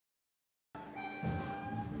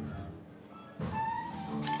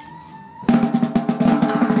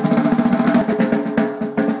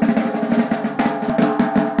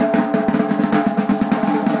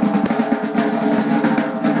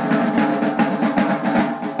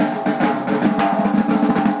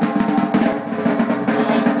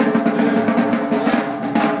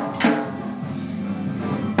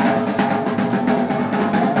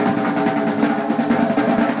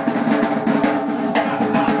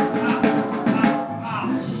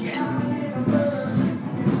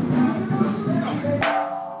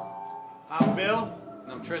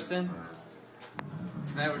Tristan.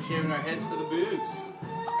 Tonight we're shaving our heads for the boobs.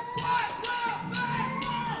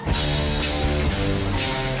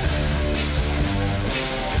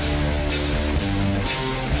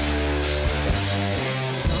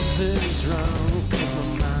 Something's wrong cause my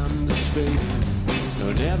mind is fading.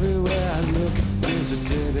 And everywhere I look there's a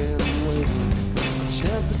dead end waiting.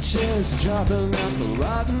 Temperatures dropping out the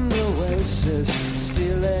rotten oasis,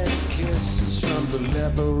 stealing kisses from the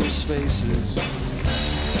leprous faces.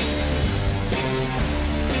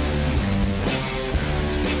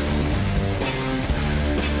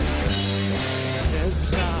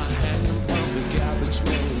 Heads are hanging from the garbage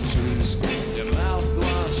man trees. Your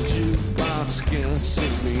mouthwash jukebox against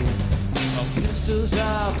me. Pistols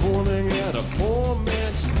are pointing at a poor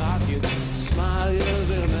man's pockets, smiling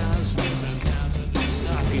their eyes with an out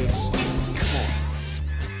sockets.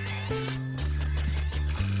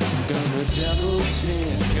 Got the devil's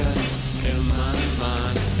haircut in my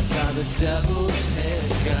mind. Got the devil's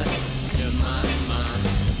haircut in my mind.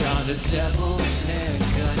 Got the devil's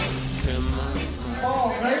haircut in my mind. Oh,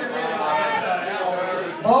 right?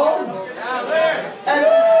 Oh, and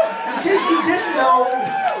in case you didn't know,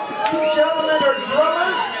 these gentlemen are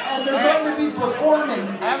drummers, and they're going to be performing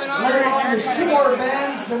later on. There's two more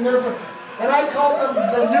bands, and I call them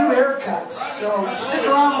the new haircuts. So stick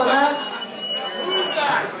around for that.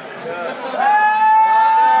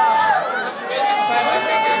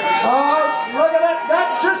 Look at it.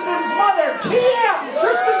 That's Tristan's mother. TM,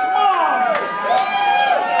 Tristan's mom.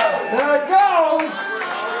 There it goes.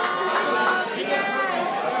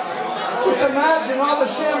 Just imagine all the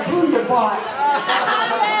shampoo you bought.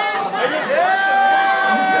 You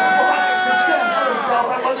just watched the shampoo. Well,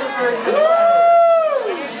 that wasn't very good.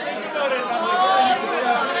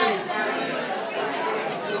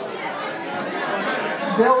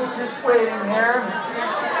 Bill's just waiting here.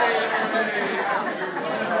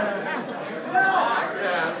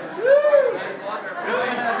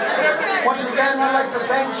 Once again, I'd like to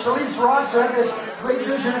thank Shalice Ross, who had this great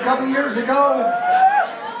vision a couple years ago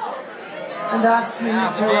and asked me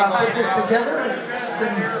to put this together. It's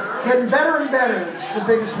been getting better and better. It's the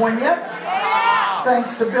biggest one yet.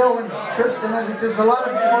 Thanks to Bill and Tristan. I think there's a lot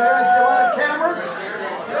of people here. I see a lot of cameras.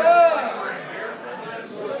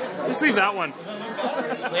 Just leave that one.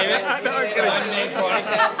 Leave it? No, I'm kidding. One name pony.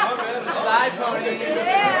 Side pony.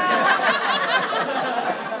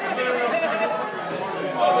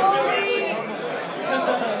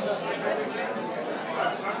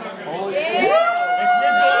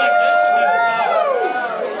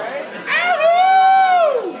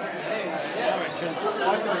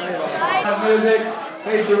 Music,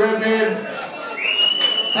 thanks to Redbeard.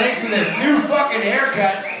 Thanks to this new fucking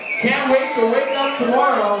haircut. Can't wait to wake up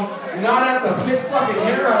tomorrow and not have to pick fucking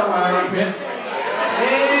hair out of my armpit.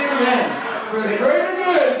 Amen. For the greater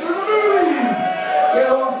good, for the movies. Get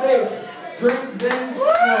home safe. Drink, then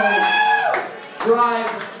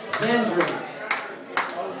drive, then drink.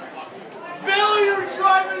 Bill, you're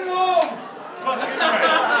driving home! Fucking right.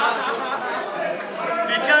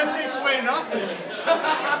 You can't take away nothing.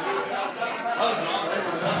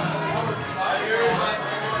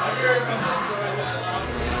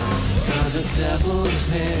 Got the devil's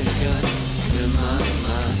haircut in my